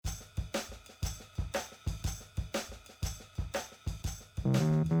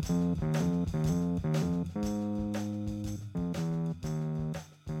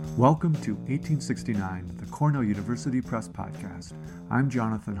Welcome to 1869, the Cornell University Press podcast. I'm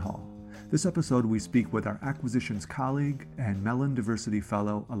Jonathan Hall. This episode we speak with our acquisitions colleague and Mellon Diversity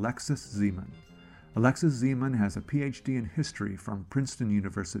Fellow, Alexis Zeman. Alexis Zeman has a PhD in history from Princeton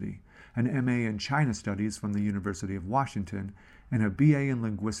University, an MA in China Studies from the University of Washington, and a BA in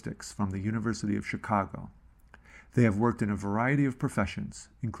linguistics from the University of Chicago. They have worked in a variety of professions,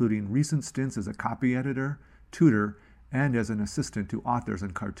 including recent stints as a copy editor, tutor, and as an assistant to authors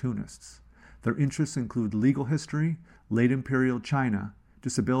and cartoonists. Their interests include legal history, late imperial China,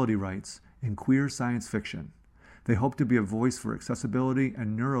 disability rights, and queer science fiction. They hope to be a voice for accessibility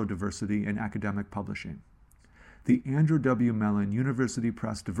and neurodiversity in academic publishing. The Andrew W. Mellon University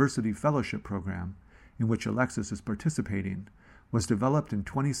Press Diversity Fellowship Program, in which Alexis is participating, was developed in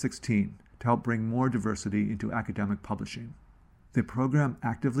 2016 to help bring more diversity into academic publishing. The program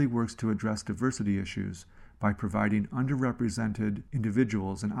actively works to address diversity issues by providing underrepresented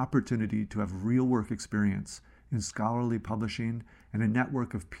individuals an opportunity to have real work experience in scholarly publishing and a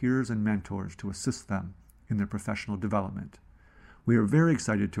network of peers and mentors to assist them in their professional development. We are very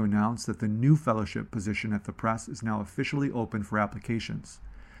excited to announce that the new fellowship position at the press is now officially open for applications.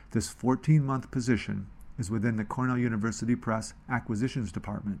 This 14-month position is within the Cornell University Press Acquisitions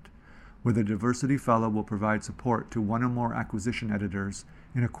Department, where the Diversity Fellow will provide support to one or more acquisition editors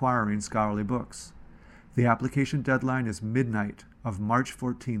in acquiring scholarly books. The application deadline is midnight of March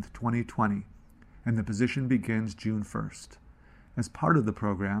 14, 2020, and the position begins June 1st. As part of the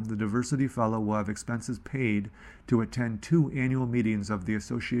program, the Diversity Fellow will have expenses paid to attend 2 annual meetings of the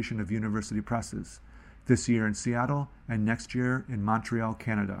Association of University Presses, this year in Seattle and next year in Montreal,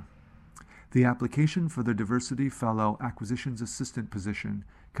 Canada. The application for the Diversity Fellow Acquisitions Assistant position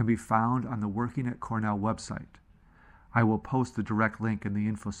can be found on the Working at Cornell website. I will post the direct link in the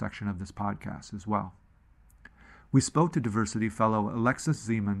info section of this podcast as well. We spoke to Diversity Fellow Alexis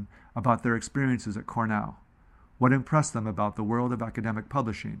Zeman about their experiences at Cornell, what impressed them about the world of academic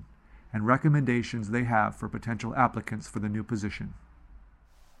publishing, and recommendations they have for potential applicants for the new position.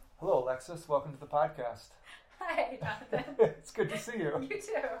 Hello, Alexis. Welcome to the podcast. Hi, Jonathan. It's good to see you. You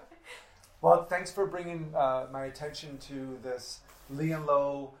too. Well, thanks for bringing my attention to this Lee and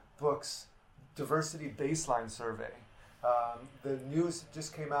Low Books Diversity Baseline Survey. The news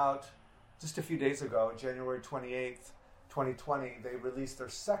just came out just a few days ago, January 28th, 2020. They released their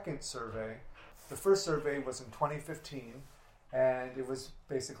second survey. The first survey was in 2015, and it was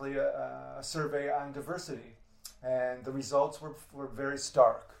basically a survey on diversity. And the results were very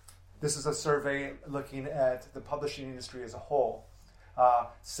stark. This is a survey looking at the publishing industry as a whole.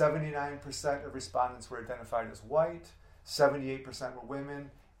 79% of respondents were identified as white, 78% were women,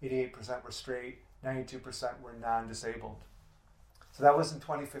 88% were straight, 92% were non-disabled. So that was in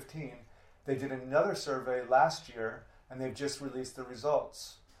 2015. They did another survey last year, and they've just released the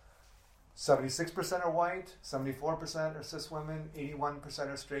results. 76% are white, 74% are cis women, 81%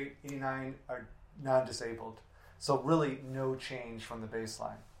 are straight, 89% are non-disabled. So really no change from the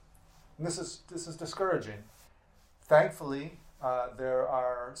baseline. And this is discouraging. Thankfully, there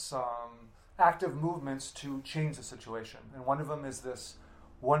are some active movements to change the situation. And one of them is this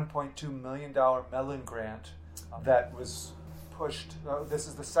 $1.2 million Mellon grant that was pushed. This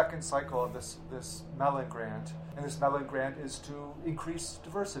is the second cycle of this Mellon grant. And this Mellon grant is to increase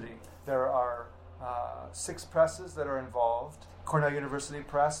diversity. There are 6 presses that are involved: Cornell University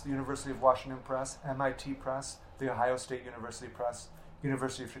Press, the University of Washington Press, MIT Press, the Ohio State University Press,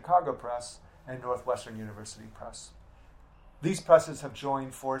 University of Chicago Press, and Northwestern University Press. These presses have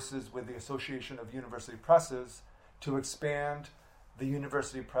joined forces with the Association of University Presses to expand the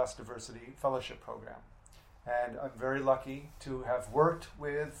University Press Diversity Fellowship Program. And I'm very lucky to have worked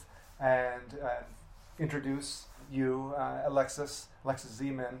with and introduce you, Alexis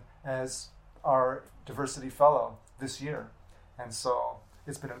Zeman, as our Diversity Fellow this year. And so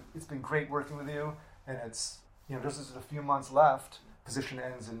it's been great working with you, and it's, just as a few months left. Position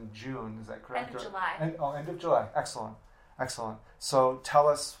ends in June, is that correct? End of July. End of July. Excellent. So tell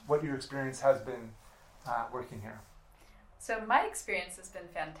us what your experience has been working here. So my experience has been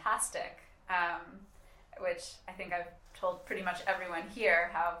fantastic, which I think I've told pretty much everyone here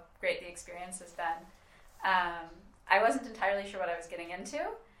how great the experience has been. I wasn't entirely sure what I was getting into,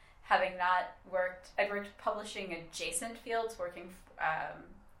 having not worked. I'd worked publishing adjacent fields,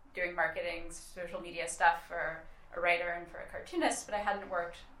 doing marketing, social media stuff for a writer and for a cartoonist, but I hadn't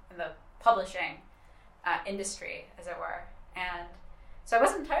worked in the publishing industry, as it were. And so I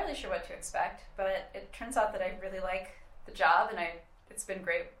wasn't entirely sure what to expect, but it turns out that I really like the job, and it's been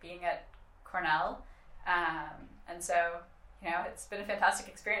great being at Cornell. And so, it's been a fantastic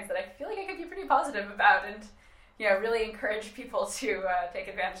experience that I feel like I could be pretty positive about, and really encourage people to take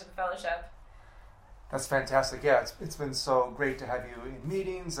advantage of the fellowship. That's fantastic. Yeah, it's been so great to have you in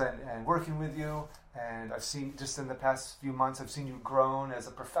meetings and working with you. And I've seen, just in the past few months, I've seen you grown as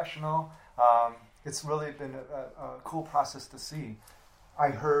a professional. It's really been a cool process to see. I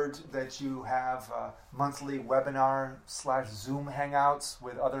heard that you have monthly webinar/Zoom hangouts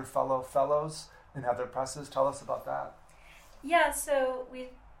with other fellows in other presses. Tell us about that. Yeah, so we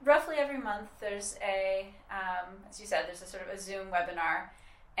roughly every month there's as you said, there's a sort of a Zoom webinar,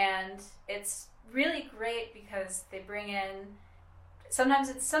 and it's really great because they bring in, sometimes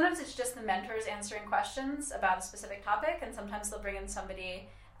it's just the mentors answering questions about a specific topic, and sometimes they'll bring in somebody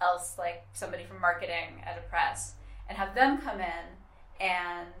else, like somebody from marketing at a press, and have them come in,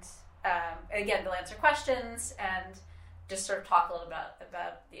 and again, they'll answer questions and just sort of talk a little bit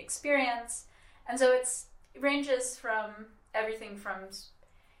about the experience. And so it ranges from everything from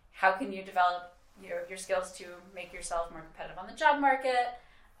how can you develop your skills to make yourself more competitive on the job market,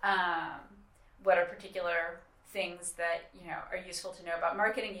 what are particular things that are useful to know about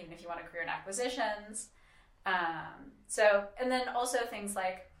marketing, even if you want a career in acquisitions. And then also things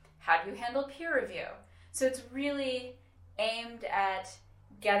like, how do you handle peer review? So it's really aimed at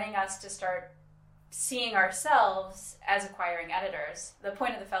getting us to start seeing ourselves as acquiring editors. The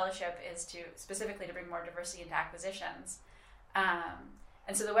point of the fellowship is specifically to bring more diversity into acquisitions.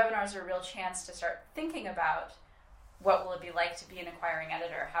 And so the webinars are a real chance to start thinking about, what will it be like to be an acquiring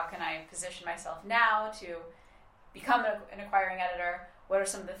editor? How can I position myself now to become an acquiring editor? What are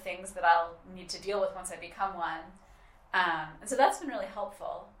some of the things that I'll need to deal with once I become one? And so that's been really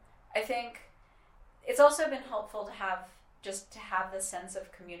helpful. I think it's also been helpful to have this sense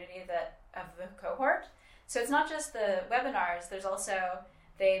of community of the cohort. So it's not just the webinars, there's also,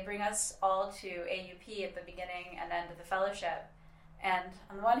 they bring us all to AUP at the beginning and end of the fellowship. And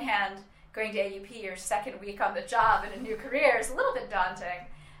on the one hand, going to AUP your second week on the job in a new career is a little bit daunting.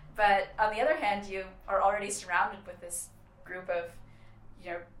 But on the other hand, you are already surrounded with this group of,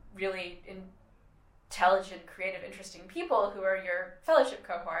 really intelligent, creative, interesting people who are your fellowship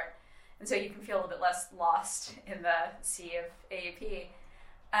cohort. And so you can feel a little bit less lost in the sea of AUP.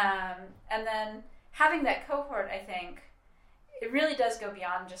 And then having that cohort, I think, it really does go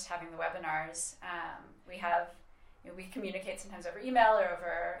beyond just having the webinars. We communicate sometimes over email or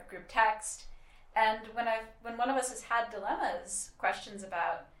over group text. And when one of us has had dilemmas, questions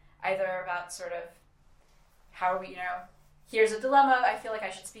about sort of how are we, here's a dilemma, I feel like I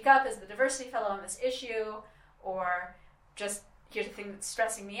should speak up as the diversity fellow on this issue, or just here's a thing that's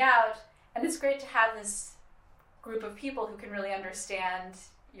stressing me out. And it's great to have this group of people who can really understand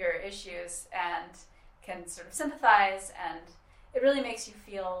your issues and can sort of sympathize, and it really makes you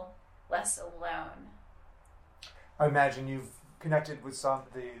feel less alone. I imagine you've connected with some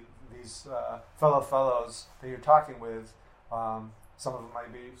of these fellows that you're talking with. Some of them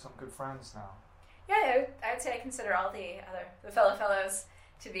might be some good friends now. Yeah, I would say I consider all the fellows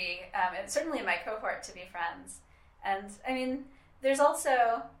to be, and certainly in my cohort, to be friends. And I mean, there's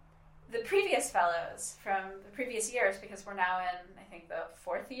also the previous fellows from the previous years, because we're now in, I think, the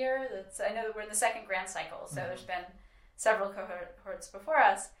fourth year. I know that we're in the second grant cycle, so there's been several cohorts before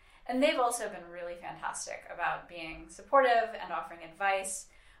us. And they've also been really fantastic about being supportive and offering advice.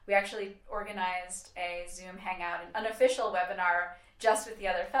 We actually organized a Zoom hangout, an unofficial webinar, just with the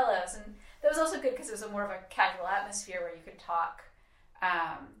other fellows. And that was also good because it was more of a casual atmosphere where you could talk,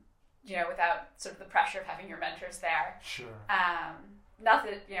 without sort of the pressure of having your mentors there. Sure. Not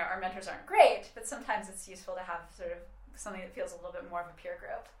that, our mentors aren't great, but sometimes it's useful to have sort of something that feels a little bit more of a peer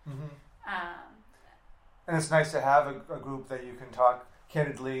group. Mm-hmm. And it's nice to have a group that you can talk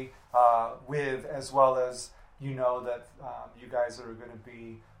candidly with, as well as that you guys are going to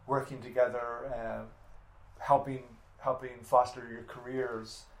be working together, helping foster your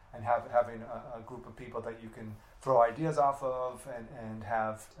careers, and having a group of people that you can throw ideas off of and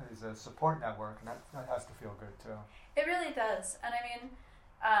have as a support network, and that has to feel good too. It really does. And I mean,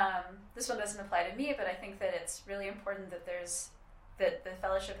 this one doesn't apply to me, but I think that it's really important that the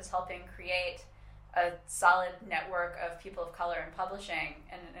fellowship is helping create a solid network of people of color in publishing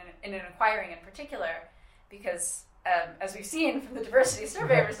and in acquiring in particular, because as we've seen from the diversity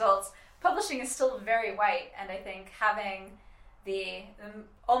survey results, publishing is still very white, and I think having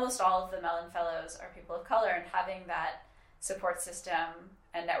almost all of the Mellon Fellows are people of color, and having that support system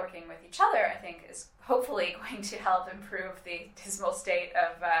and networking with each other, I think, is hopefully going to help improve the dismal state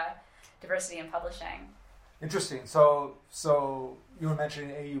of diversity in publishing. Interesting. So you were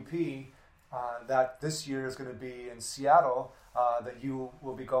mentioning AUP, that this year is going to be in Seattle, that you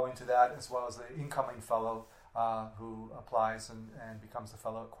will be going to that, as well as the incoming fellow who applies and becomes a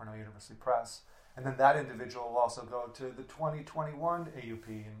fellow at Cornell University Press. And then that individual will also go to the 2021 AUP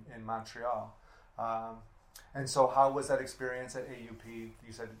in Montreal. And so how was that experience at AUP?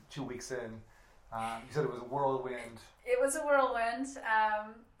 You said 2 weeks in. You said it was a whirlwind. It was a whirlwind.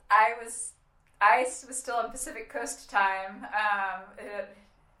 I was still on Pacific Coast time. It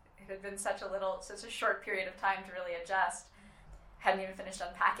had been such a short period of time to really adjust. Hadn't even finished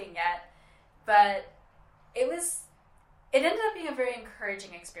unpacking yet. But it ended up being a very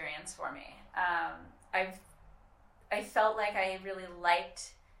encouraging experience for me. I felt like I really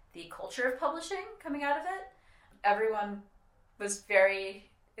liked the culture of publishing coming out of it. Everyone was very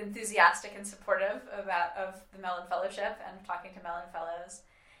enthusiastic and supportive of the Mellon Fellowship and talking to Mellon Fellows.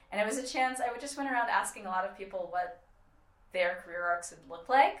 And it was a chance, I just went around asking a lot of people what their career arcs would look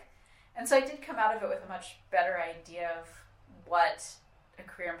like. And so I did come out of it with a much better idea of what a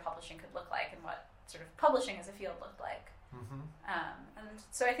career in publishing could look like and what sort of publishing as a field looked like. Mm-hmm. And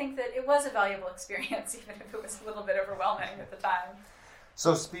so I think that it was a valuable experience, even if it was a little bit overwhelming at the time.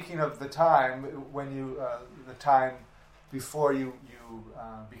 So speaking of the time, when the time before you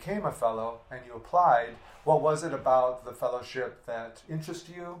became a fellow and you applied, what was it about the fellowship that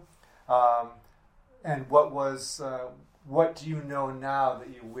interested you? And what do you know now that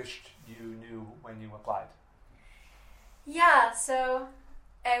you wished you knew when you applied? Yeah, so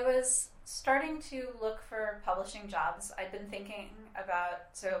I was starting to look for publishing jobs. I'd been thinking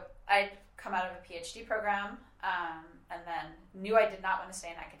I'd come out of a PhD program and then knew I did not want to stay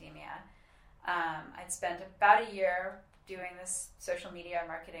in academia. I'd spent about a year doing this social media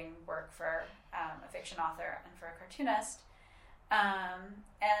marketing work for a fiction author and for a cartoonist.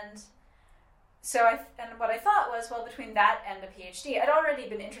 And what I thought was, well, between that and a PhD, I'd already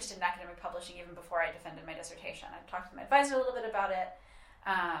been interested in academic publishing even before I defended my dissertation. I talked to my advisor a little bit about it,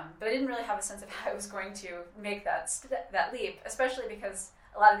 but I didn't really have a sense of how I was going to make that leap, especially because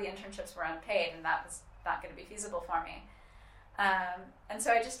a lot of the internships were unpaid, and that was not going to be feasible for me. And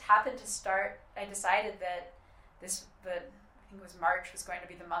so I just happened to start. I decided that I think it was March was going to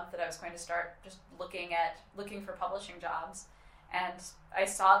be the month that I was going to start just looking for publishing jobs, and I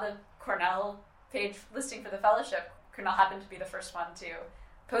saw the Cornell page listing for the fellowship. Cornell happened to be the first one to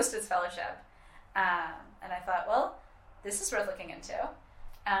post its fellowship, and I thought, well, this is worth looking into.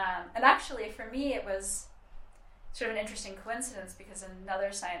 And actually, for me, it was sort of an interesting coincidence because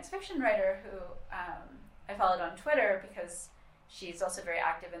another science fiction writer who I followed on Twitter, because she's also very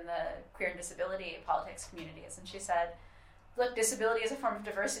active in the queer and disability politics communities, and she said, "Look, disability is a form of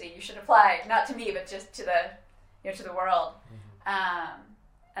diversity. You should apply, not to me, but just to the world." Mm-hmm.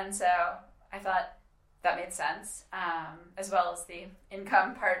 And so I thought that made sense, as well as the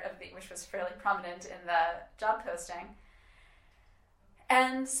income part which was fairly prominent in the job posting.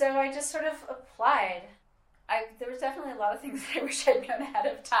 And so I just sort of applied. There was definitely a lot of things that I wish I'd known ahead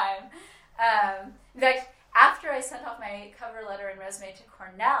of time. In fact, after I sent off my cover letter and resume to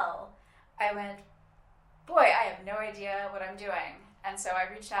Cornell, I went, boy, I have no idea what I'm doing. And so I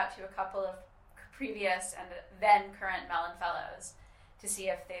reached out to a couple of previous and then current Mellon Fellows to see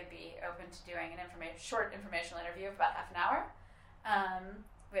if they'd be open to doing an short informational interview of about half an hour,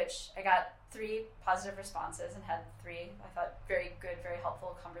 which I got 3 positive responses and had 3, I thought, very good, very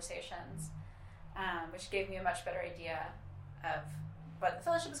helpful conversations, which gave me a much better idea of what the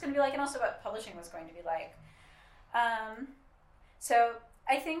fellowship was going to be like and also what publishing was going to be like. So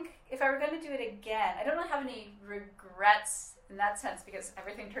I think if I were going to do it again, I don't really have any regrets in that sense because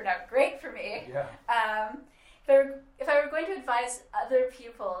everything turned out great for me. Yeah. If I were going to advise other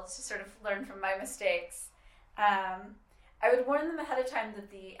people to sort of learn from my mistakes, I would warn them ahead of time that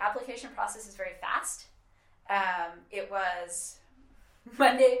the application process is very fast. It was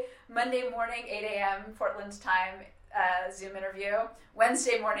Monday morning, 8 a.m. Portland time, Zoom interview.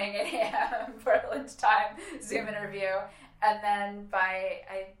 Wednesday morning, 8 a.m. Portland time, Zoom interview. And then by,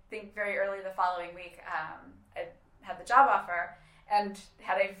 I think, very early the following week, I had the job offer and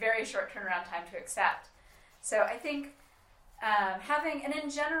had a very short turnaround time to accept. So I think having, and in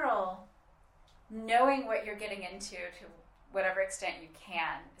general, knowing what you're getting into to whatever extent you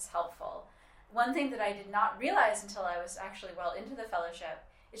can is helpful. One thing that I did not realize until I was actually well into the fellowship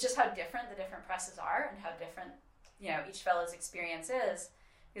is just how different the different presses are and how different, each fellow's experience is.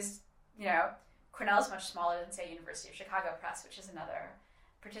 Because, Cornell's much smaller than, say, University of Chicago Press, which is another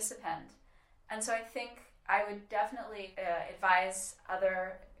participant. And so I think I would definitely advise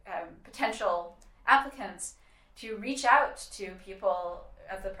other potential applicants to reach out to people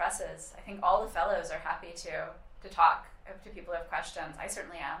of the presses. I think all the fellows are happy to talk to people who have questions. I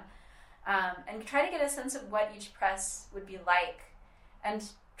certainly am. And try to get a sense of what each press would be like and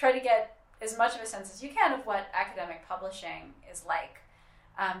try to get as much of a sense as you can of what academic publishing is like.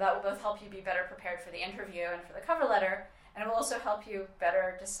 That will both help you be better prepared for the interview and for the cover letter, and it will also help you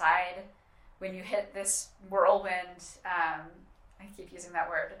better decide when you hit this whirlwind, I keep using that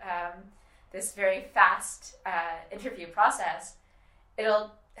word, this very fast interview process.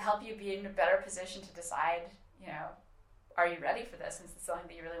 It'll help you be in a better position to decide, are you ready for this, since it's something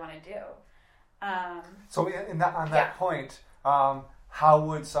that you really want to do. So on that point, how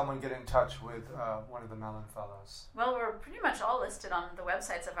would someone get in touch with one of the Mellon Fellows? Well, we're pretty much all listed on the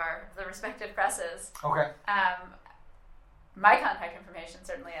websites of the respective presses. Okay. My contact information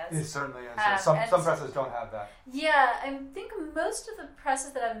certainly is. It certainly is. Some presses don't have that. Yeah, I think most of the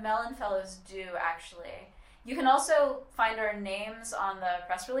presses that have Mellon Fellows do, actually. You can also find our names on the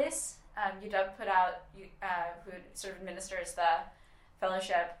press release. UW put out, who sort of administers the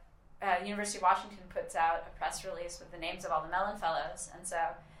fellowship, University of Washington puts out a press release with the names of all the Mellon Fellows, and so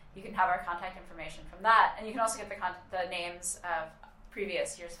you can have our contact information from that, and you can also get the names of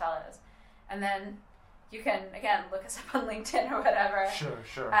previous year's fellows. And then you can, again, look us up on LinkedIn or whatever.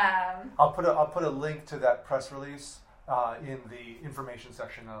 Sure. I'll put a link to that press release in the information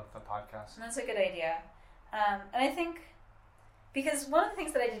section of the podcast. That's a good idea. And I think, because one of the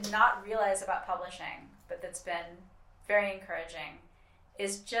things that I did not realize about publishing, but that's been very encouraging,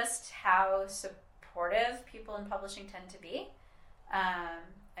 is just how supportive people in publishing tend to be.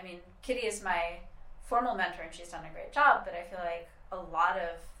 Kitty is my formal mentor, and she's done a great job, but I feel like a lot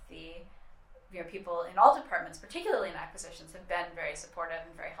of the people in all departments, particularly in acquisitions, have been very supportive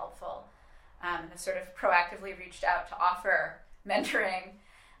and very helpful, and have sort of proactively reached out to offer mentoring.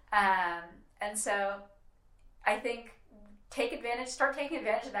 And so I think start taking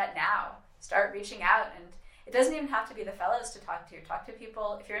advantage of that now. Start reaching out, and it doesn't even have to be the fellows to talk to. Talk to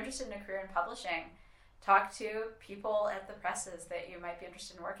people, if you're interested in a career in publishing, talk to people at the presses that you might be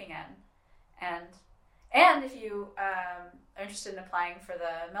interested in working in. And if you are interested in applying for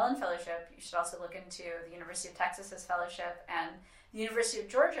the Mellon Fellowship, you should also look into the University of Texas's fellowship and the University of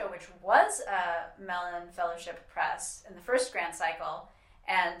Georgia, which was a Mellon Fellowship press in the first grant cycle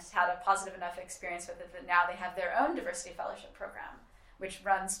and had a positive enough experience with it that now they have their own diversity fellowship program, which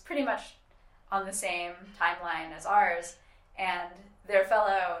runs pretty much on the same timeline as ours, and their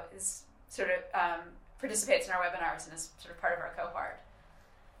fellow is sort of participates in our webinars and is sort of part of our cohort.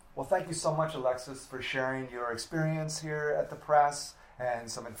 Well, thank you so much, Alexis, for sharing your experience here at the press and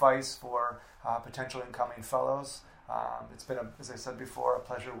some advice for potential incoming fellows. It's been, as I said before, a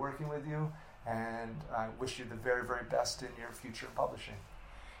pleasure working with you, and I wish you the very, very best in your future in publishing.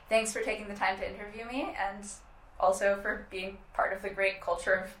 Thanks for taking the time to interview me, and also for being part of the great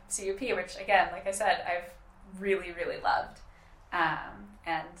culture of CUP, which, again, like I said, I've really, really loved.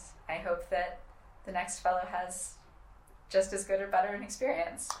 And I hope that the next fellow has just as good or better an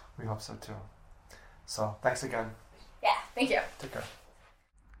experience. We hope so too. So thanks again. Yeah, thank you. Take care.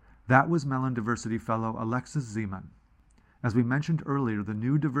 That was Mellon Diversity Fellow Alexis Zeman. As we mentioned earlier, the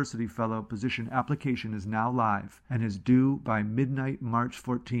new Diversity Fellow position application is now live and is due by midnight March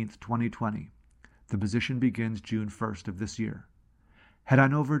 14th, 2020. The position begins June 1st of this year. Head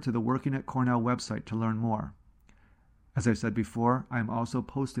on over to the Working at Cornell website to learn more. As I said before, I am also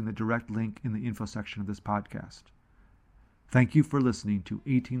posting the direct link in the info section of this podcast. Thank you for listening to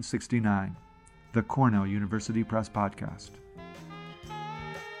 1869, the Cornell University Press Podcast.